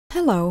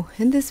Hello,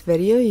 in this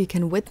video you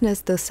can witness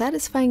the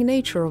satisfying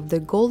nature of the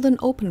Golden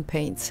Open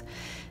paints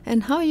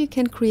and how you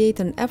can create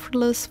an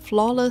effortless,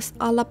 flawless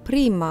alla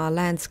prima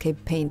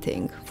landscape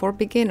painting for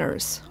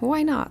beginners.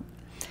 Why not?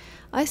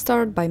 I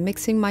start by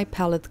mixing my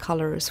palette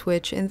colors,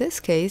 which in this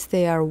case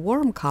they are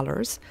warm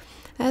colors,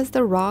 as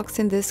the rocks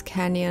in this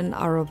canyon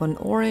are of an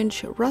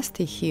orange,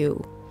 rusty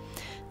hue.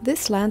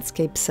 This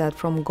landscape set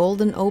from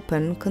Golden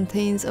Open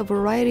contains a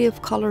variety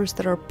of colors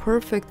that are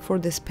perfect for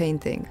this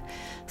painting,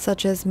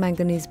 such as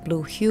manganese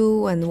blue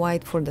hue and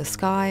white for the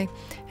sky,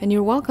 and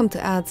you're welcome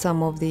to add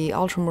some of the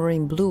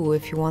ultramarine blue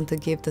if you want to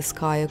give the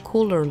sky a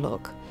cooler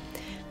look.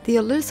 The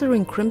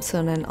alizarin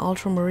crimson and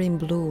ultramarine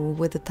blue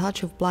with a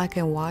touch of black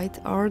and white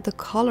are the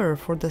color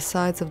for the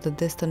sides of the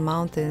distant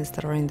mountains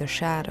that are in the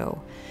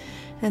shadow.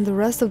 And the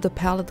rest of the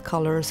palette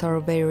colors are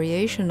a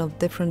variation of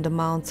different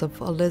amounts of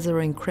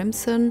alizarin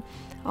crimson,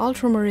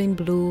 ultramarine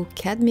blue,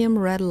 cadmium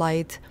red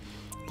light,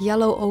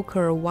 yellow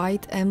ochre,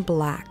 white and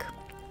black.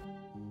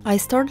 I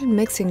started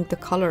mixing the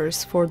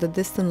colors for the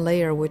distant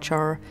layer, which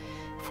are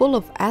full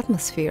of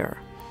atmosphere.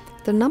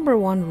 The number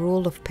one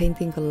rule of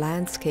painting a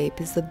landscape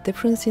is the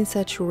difference in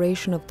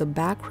saturation of the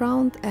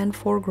background and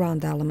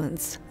foreground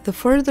elements. The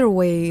further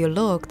away you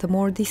look, the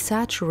more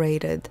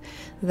desaturated,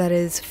 that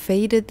is,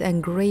 faded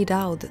and grayed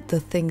out, the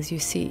things you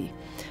see.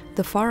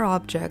 The far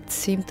objects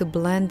seem to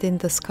blend in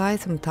the sky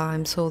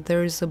sometimes, so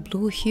there is a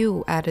blue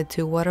hue added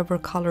to whatever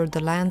color the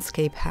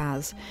landscape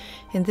has,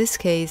 in this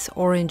case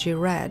orangey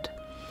red.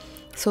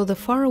 So the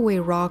faraway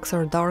rocks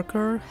are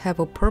darker, have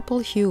a purple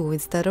hue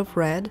instead of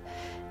red,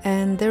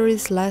 and there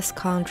is less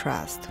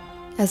contrast.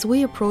 As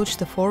we approach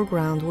the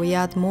foreground, we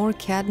add more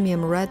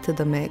cadmium red to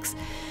the mix,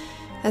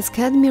 as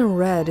cadmium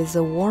red is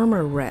a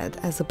warmer red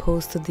as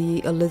opposed to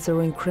the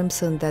alizarin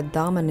crimson that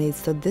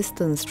dominates the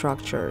distant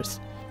structures.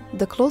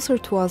 The closer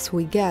to us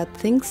we get,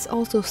 things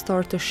also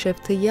start to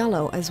shift to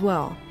yellow as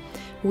well.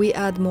 We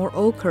add more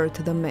ochre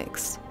to the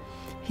mix.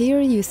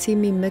 Here you see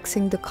me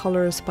mixing the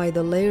colors by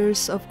the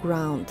layers of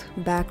ground,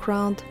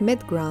 background,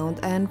 midground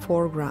and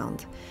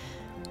foreground.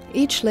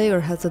 Each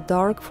layer has a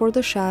dark for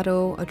the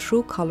shadow, a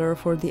true color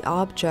for the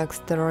objects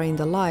that are in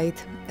the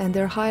light, and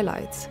their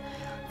highlights.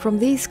 From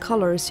these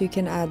colors you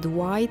can add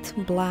white,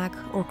 black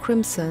or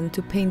crimson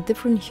to paint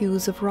different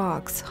hues of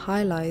rocks,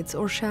 highlights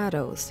or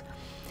shadows.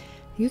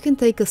 You can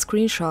take a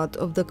screenshot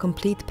of the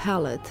complete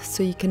palette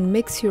so you can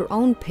mix your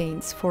own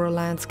paints for a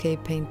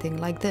landscape painting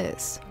like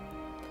this.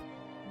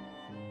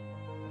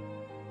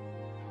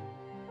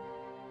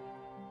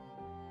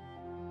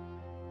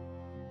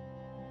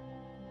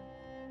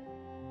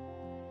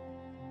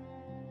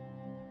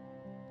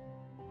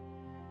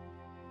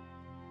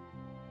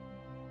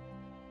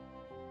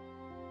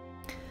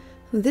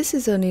 This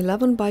is an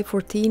 11 by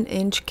 14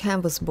 inch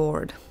canvas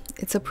board.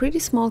 It's a pretty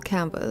small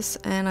canvas,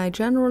 and I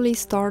generally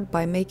start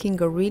by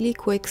making a really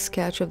quick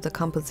sketch of the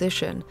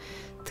composition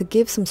to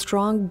give some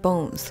strong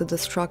bones to the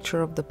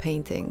structure of the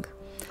painting.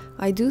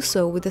 I do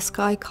so with the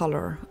sky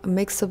color, a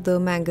mix of the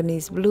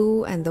manganese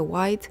blue and the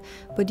white,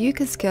 but you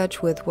can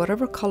sketch with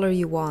whatever color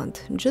you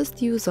want,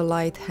 just use a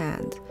light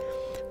hand.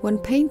 When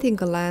painting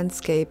a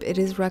landscape, it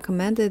is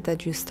recommended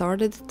that you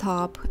start at the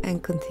top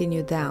and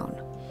continue down.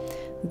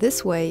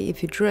 This way,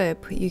 if you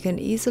drip, you can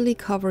easily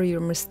cover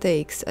your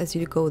mistakes as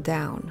you go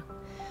down.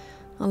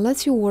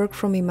 Unless you work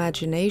from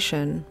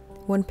imagination,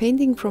 when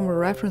painting from a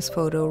reference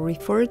photo,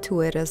 refer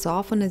to it as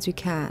often as you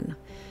can.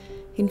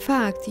 In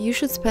fact, you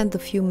should spend a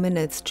few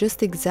minutes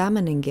just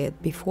examining it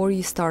before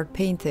you start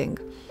painting,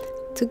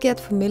 to get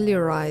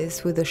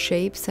familiarized with the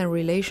shapes and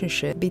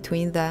relationship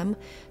between them,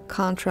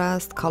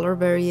 contrast, color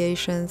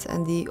variations,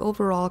 and the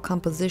overall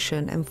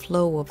composition and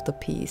flow of the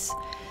piece.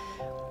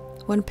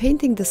 When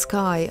painting the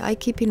sky, I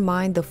keep in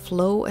mind the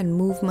flow and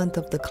movement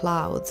of the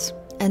clouds,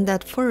 and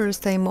at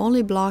first I am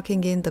only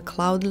blocking in the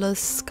cloudless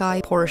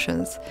sky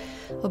portions,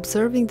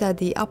 observing that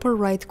the upper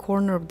right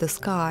corner of the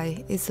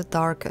sky is the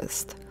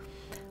darkest.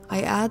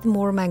 I add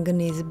more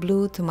manganese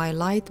blue to my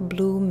light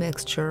blue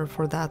mixture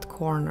for that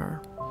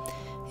corner.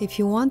 If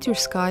you want your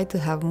sky to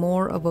have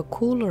more of a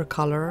cooler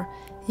color,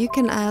 you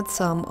can add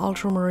some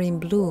ultramarine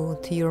blue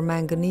to your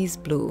manganese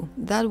blue.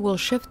 That will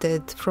shift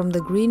it from the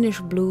greenish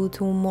blue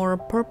to a more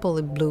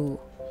purpley blue.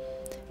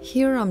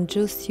 Here I'm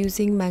just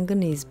using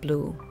manganese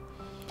blue.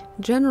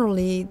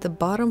 Generally, the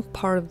bottom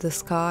part of the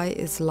sky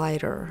is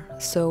lighter,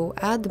 so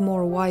add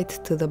more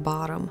white to the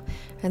bottom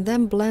and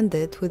then blend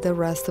it with the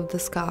rest of the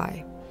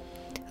sky.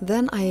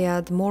 Then I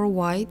add more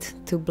white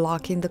to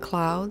block in the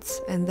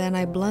clouds, and then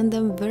I blend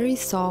them very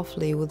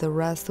softly with the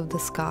rest of the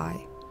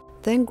sky.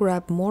 Then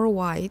grab more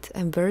white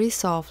and very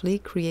softly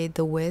create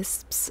the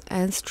wisps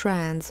and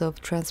strands of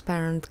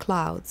transparent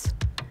clouds.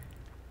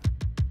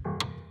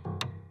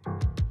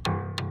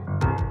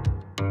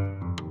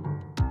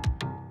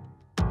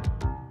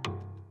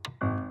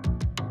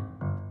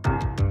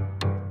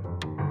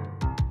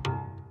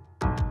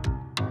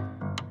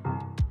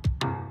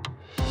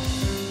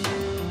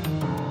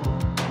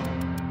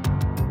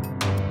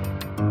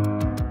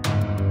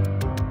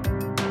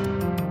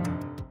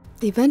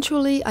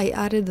 Eventually, I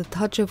added a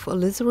touch of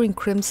alizarin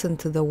crimson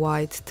to the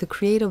white to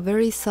create a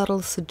very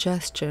subtle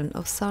suggestion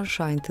of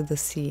sunshine to the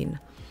scene.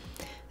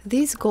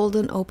 These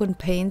golden open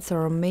paints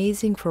are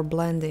amazing for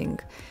blending,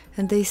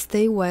 and they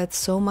stay wet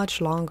so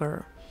much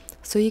longer.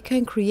 So you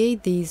can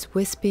create these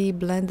wispy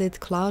blended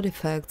cloud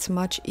effects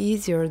much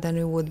easier than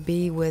it would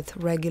be with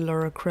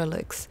regular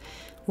acrylics,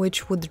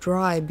 which would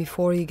dry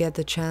before you get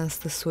the chance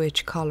to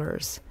switch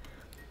colors.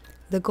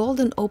 The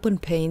golden open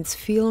paints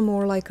feel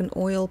more like an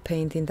oil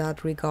paint in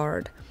that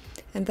regard,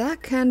 and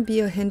that can be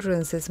a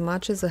hindrance as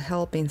much as a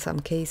help in some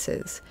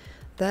cases.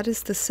 That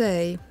is to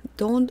say,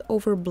 don't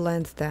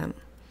overblend them.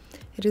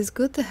 It is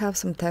good to have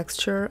some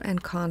texture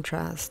and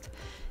contrast.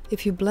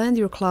 If you blend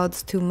your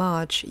clouds too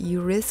much, you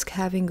risk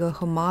having a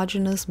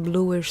homogeneous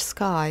bluish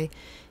sky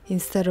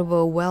instead of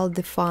a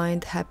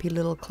well-defined happy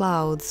little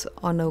clouds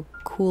on a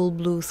cool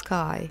blue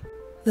sky.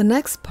 The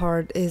next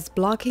part is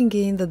blocking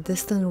in the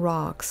distant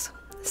rocks,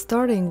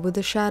 starting with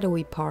the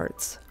shadowy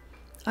parts.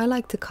 I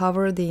like to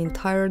cover the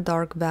entire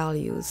dark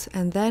values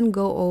and then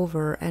go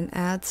over and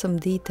add some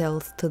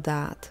details to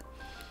that.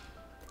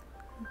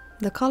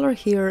 The color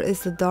here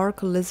is the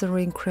dark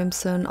alizarin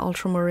crimson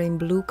ultramarine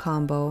blue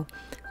combo,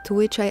 to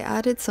which I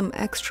added some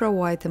extra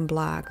white and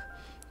black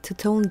to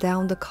tone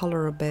down the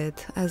color a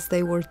bit, as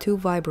they were too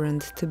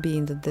vibrant to be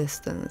in the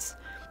distance.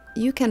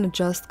 You can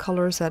adjust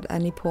colors at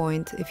any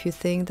point if you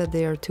think that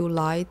they are too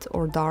light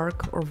or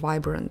dark or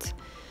vibrant.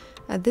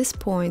 At this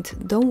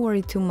point, don't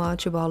worry too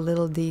much about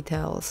little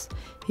details.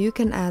 You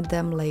can add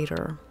them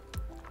later.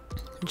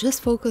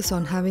 Just focus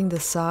on having the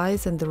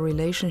size and the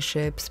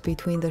relationships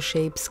between the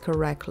shapes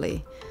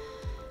correctly.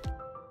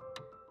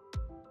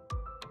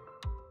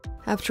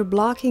 After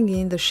blocking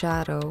in the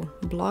shadow,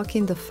 block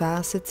in the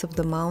facets of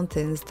the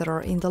mountains that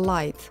are in the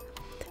light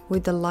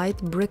with the light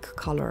brick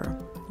color.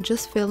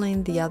 Just fill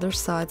in the other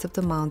sides of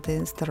the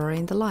mountains that are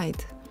in the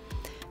light.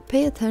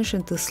 Pay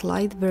attention to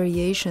slight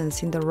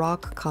variations in the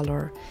rock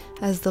color,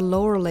 as the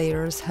lower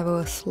layers have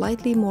a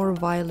slightly more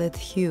violet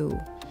hue.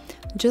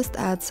 Just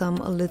add some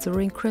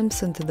alizarin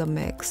crimson to the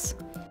mix.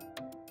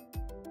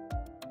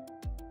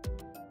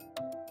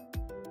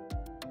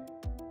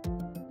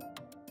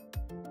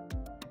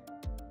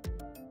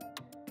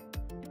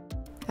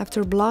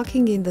 After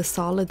blocking in the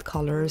solid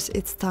colors,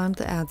 it's time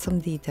to add some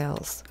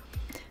details.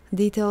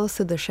 Details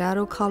to the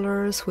shadow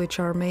colors, which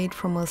are made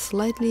from a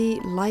slightly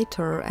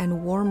lighter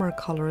and warmer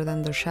color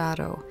than the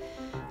shadow.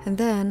 And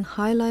then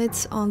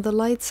highlights on the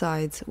light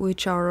sides,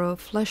 which are a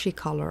fleshy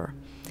color.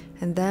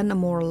 And then a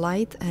more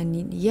light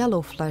and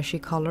yellow fleshy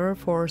color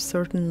for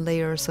certain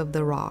layers of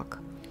the rock.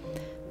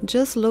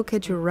 Just look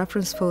at your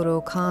reference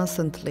photo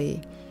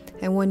constantly,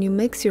 and when you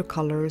mix your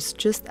colors,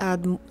 just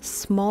add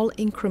small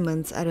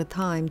increments at a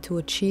time to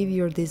achieve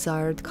your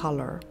desired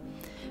color.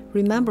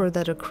 Remember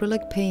that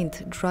acrylic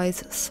paint dries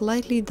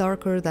slightly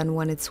darker than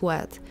when it's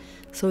wet,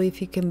 so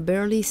if you can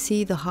barely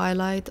see the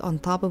highlight on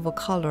top of a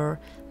color,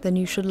 then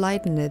you should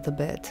lighten it a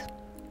bit.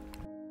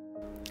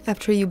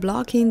 After you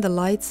block in the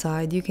light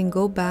side, you can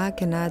go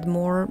back and add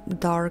more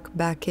dark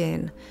back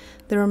in.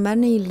 There are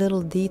many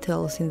little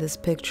details in this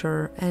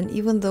picture, and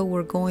even though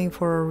we're going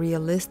for a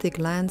realistic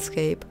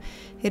landscape,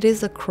 it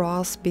is a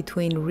cross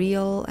between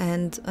real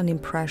and an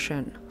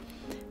impression.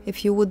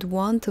 If you would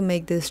want to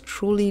make this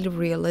truly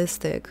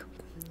realistic,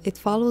 it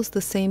follows the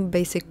same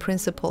basic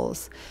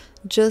principles,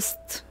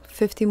 just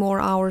 50 more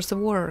hours of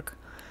work.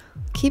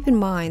 Keep in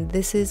mind,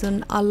 this is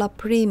an alla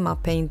prima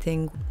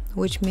painting,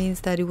 which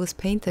means that it was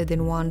painted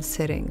in one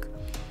sitting.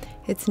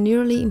 It's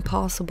nearly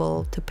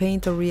impossible to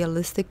paint a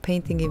realistic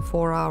painting in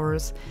 4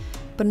 hours,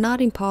 but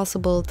not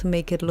impossible to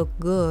make it look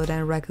good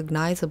and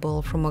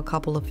recognizable from a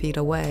couple of feet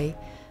away,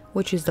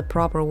 which is the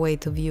proper way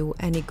to view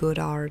any good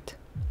art.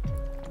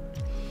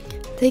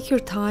 Take your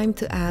time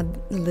to add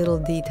little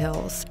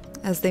details,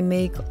 as they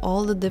make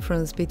all the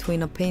difference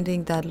between a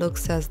painting that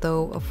looks as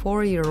though a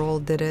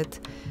 4-year-old did it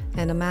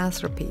and a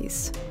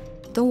masterpiece.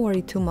 Don't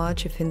worry too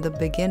much if in the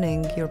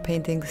beginning your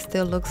painting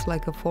still looks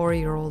like a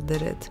 4-year-old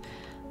did it.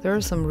 There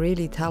are some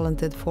really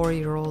talented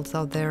 4-year-olds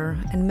out there,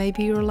 and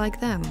maybe you're like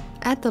them.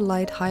 Add the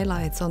light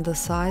highlights on the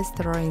sides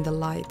that are in the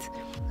light,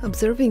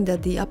 observing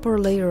that the upper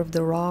layer of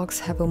the rocks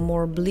have a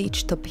more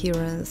bleached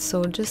appearance,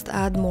 so just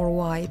add more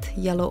white,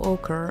 yellow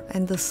ochre,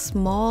 and the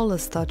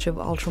smallest touch of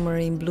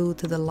ultramarine blue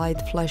to the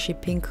light fleshy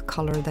pink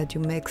color that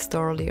you mixed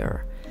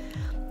earlier.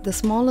 The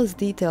smallest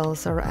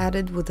details are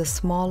added with a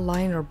small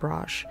liner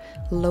brush,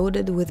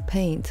 loaded with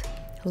paint,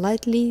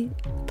 lightly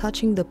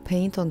touching the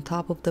paint on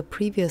top of the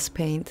previous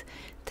paint,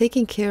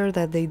 taking care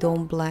that they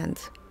don't blend.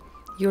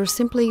 You're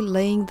simply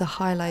laying the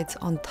highlights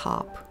on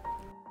top.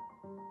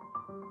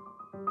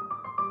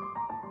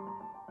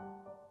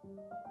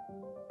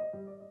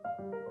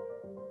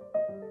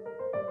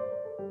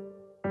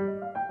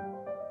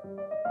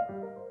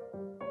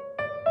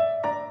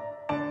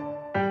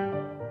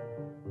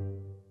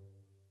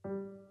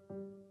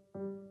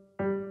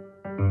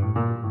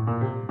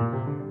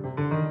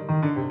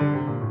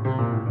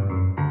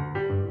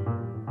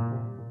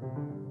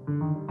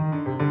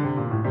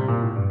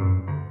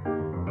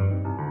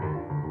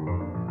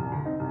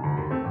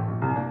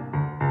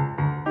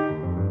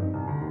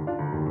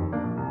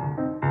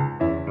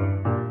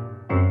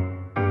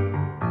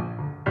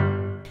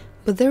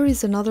 But there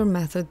is another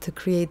method to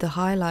create the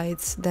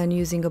highlights than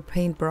using a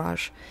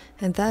paintbrush,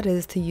 and that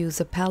is to use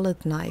a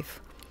palette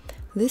knife.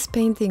 This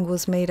painting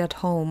was made at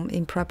home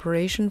in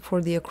preparation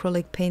for the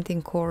acrylic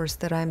painting course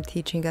that I'm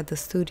teaching at the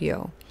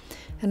studio,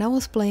 and I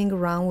was playing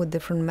around with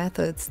different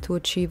methods to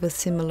achieve a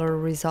similar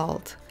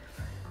result.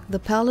 The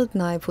palette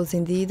knife was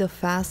indeed a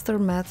faster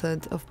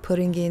method of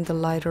putting in the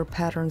lighter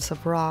patterns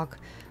of rock,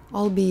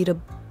 albeit a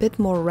bit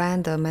more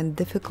random and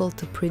difficult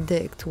to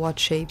predict what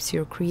shapes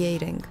you're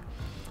creating.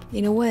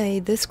 In a way,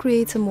 this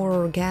creates a more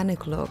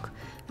organic look,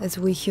 as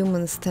we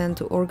humans tend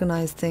to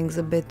organize things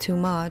a bit too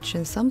much,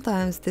 and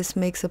sometimes this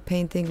makes a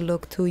painting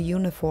look too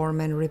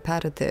uniform and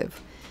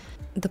repetitive.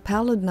 The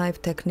palette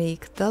knife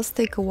technique does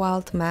take a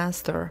while to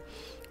master,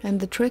 and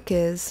the trick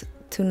is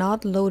to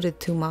not load it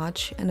too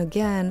much, and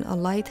again, a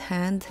light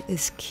hand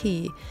is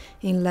key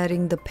in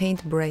letting the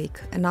paint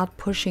break and not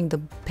pushing the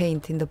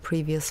paint in the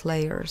previous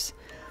layers.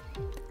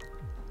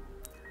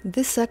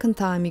 This second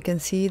time you can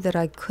see that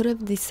I could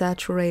have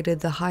desaturated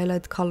the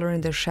highlight color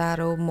in the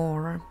shadow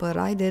more, but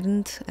I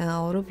didn't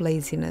out of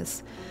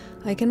laziness.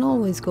 I can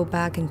always go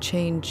back and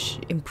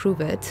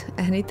improve it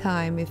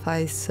anytime if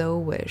I so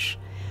wish.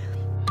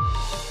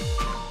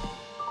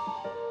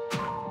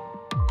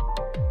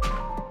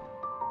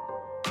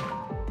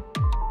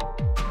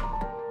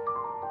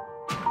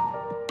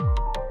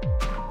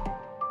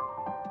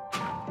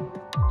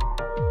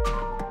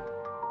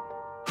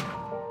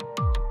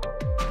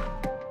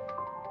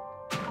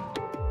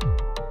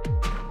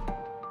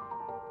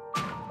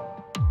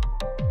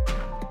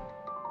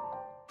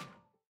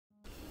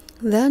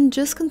 Then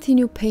just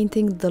continue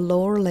painting the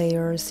lower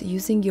layers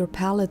using your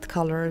palette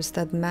colors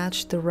that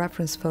match the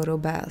reference photo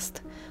best.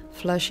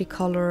 Fleshy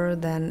color,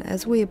 then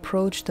as we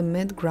approach the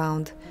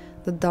mid-ground,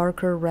 the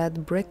darker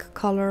red brick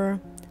color,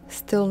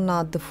 still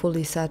not the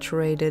fully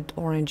saturated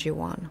orangey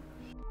one.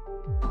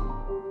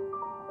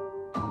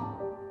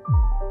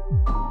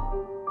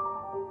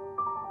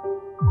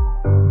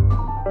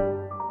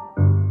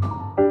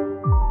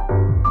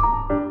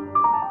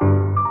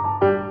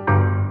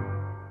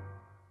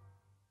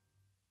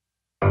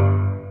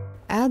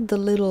 Add the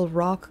little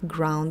rock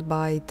ground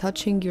by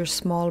touching your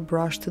small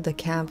brush to the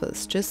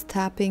canvas, just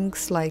tapping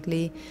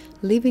slightly,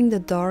 leaving the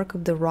dark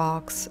of the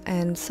rocks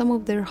and some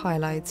of their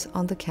highlights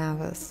on the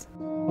canvas.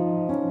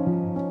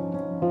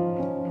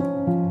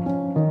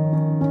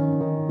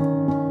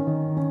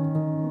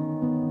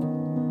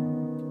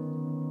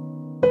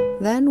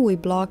 Then we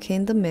block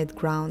in the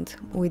midground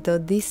with a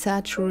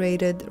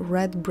desaturated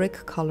red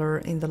brick color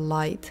in the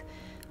light,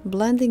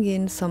 blending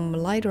in some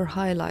lighter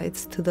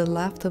highlights to the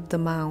left of the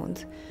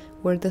mound,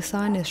 where the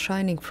sun is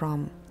shining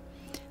from.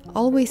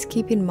 Always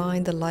keep in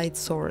mind the light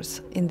source,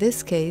 in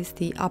this case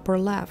the upper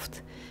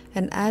left,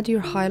 and add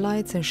your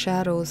highlights and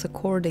shadows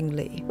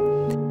accordingly.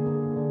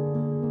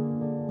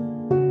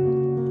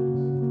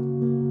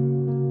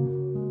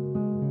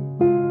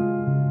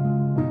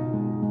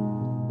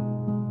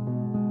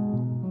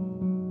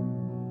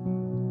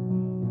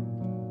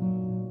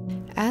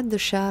 Add the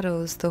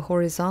shadows, the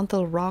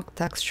horizontal rock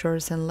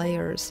textures and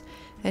layers,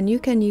 and you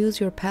can use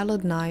your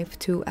palette knife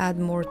to add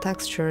more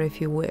texture if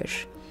you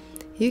wish.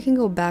 You can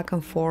go back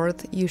and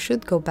forth, you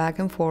should go back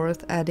and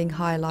forth, adding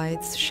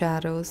highlights,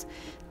 shadows,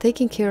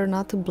 taking care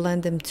not to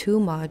blend them too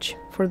much.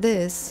 For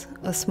this,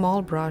 a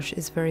small brush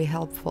is very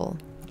helpful.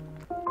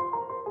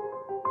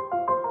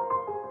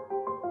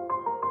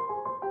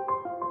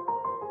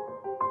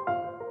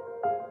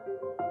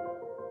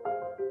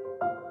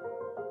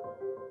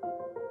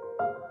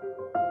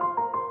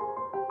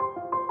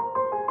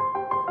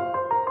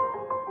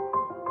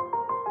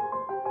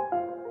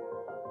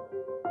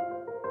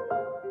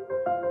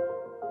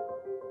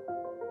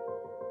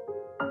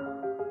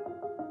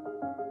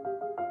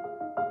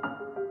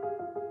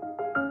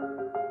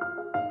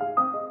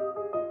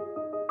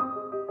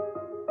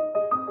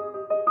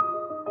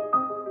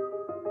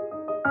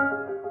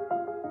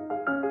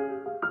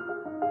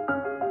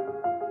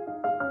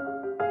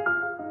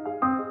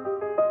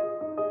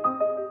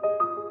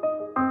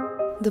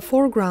 The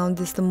foreground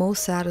is the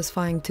most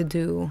satisfying to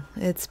do.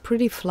 It's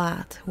pretty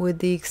flat, with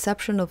the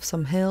exception of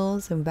some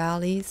hills and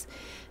valleys,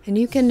 and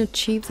you can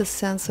achieve the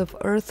sense of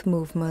earth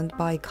movement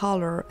by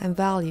color and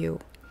value.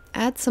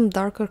 Add some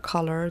darker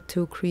color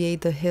to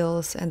create the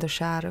hills and the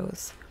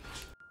shadows.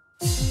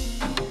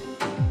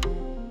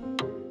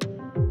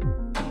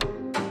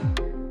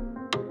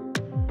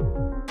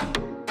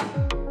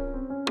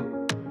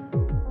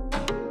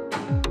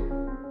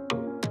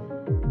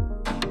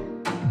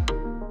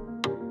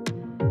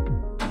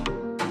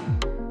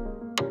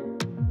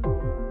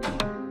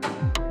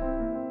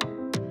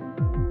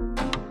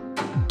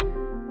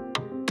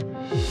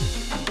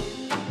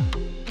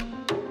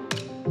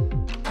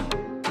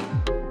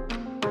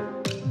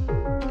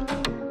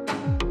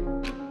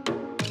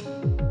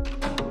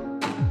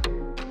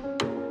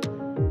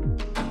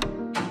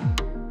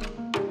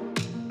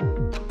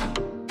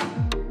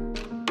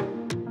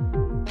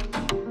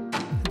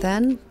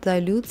 Then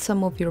dilute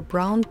some of your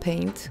brown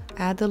paint,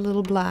 add a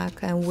little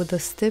black, and with a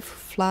stiff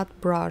flat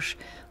brush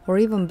or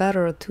even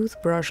better, a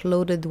toothbrush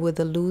loaded with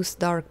a loose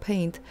dark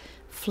paint,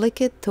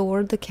 flick it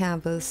toward the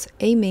canvas,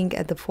 aiming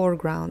at the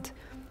foreground,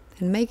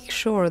 and make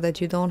sure that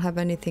you don't have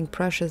anything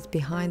precious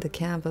behind the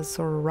canvas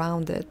or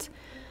around it,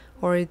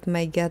 or it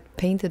may get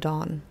painted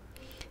on.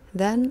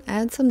 Then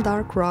add some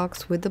dark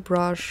rocks with the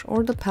brush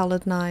or the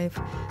palette knife,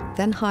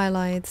 then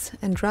highlights,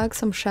 and drag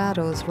some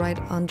shadows right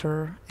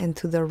under and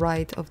to the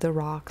right of the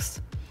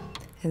rocks.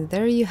 And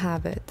there you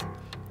have it,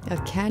 a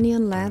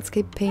canyon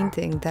landscape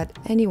painting that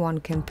anyone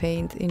can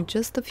paint in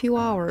just a few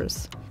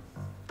hours.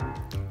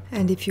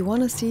 And if you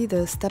want to see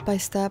the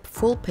step-by-step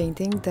full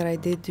painting that I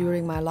did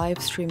during my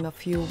live stream a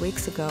few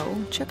weeks ago,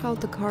 check out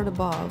the card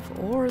above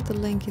or the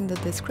link in the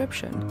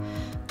description,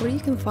 where you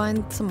can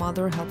find some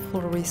other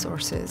helpful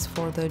resources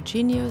for the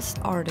genius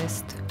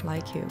artist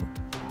like you.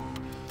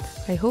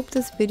 I hope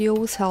this video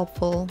was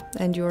helpful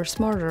and you're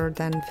smarter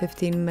than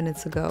 15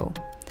 minutes ago.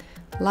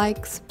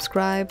 Like,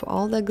 subscribe,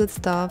 all that good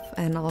stuff,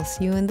 and I'll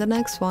see you in the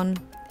next one.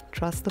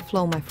 Trust the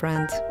flow, my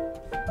friend.